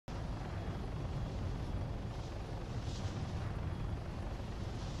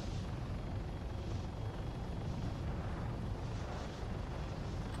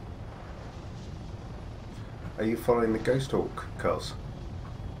Are you following the Ghost Hawk, Cos?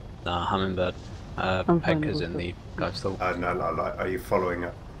 Nah, Hummingbird. I'm fine Pecker's with in it. the Ghost Hawk. No, are you following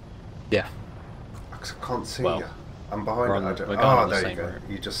it? Yeah. Because I can't see Well, you. I'm behind we're it. on I the, don't... we're going Oh, on the there you same go. route.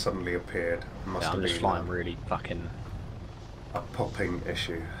 You just suddenly appeared. Must Yeah, have I'm just been flying really fucking... a popping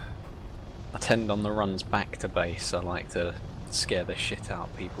issue. I tend on the runs back to base, I like to scare the shit out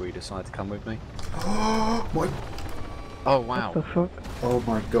of people who decide to come with me. Oh my... Oh What wow. the fuck? Oh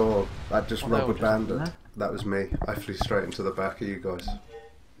my god. That just What the hell rubber just happened banded. there? That was me. I flew straight into the back of you guys.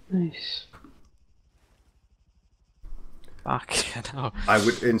 Nice. Fuck, no. I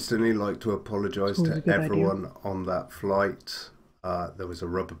would instantly like to apologise It's always to a good everyone on that flight. There was a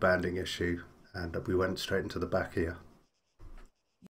rubber banding issue and we went straight into the back here.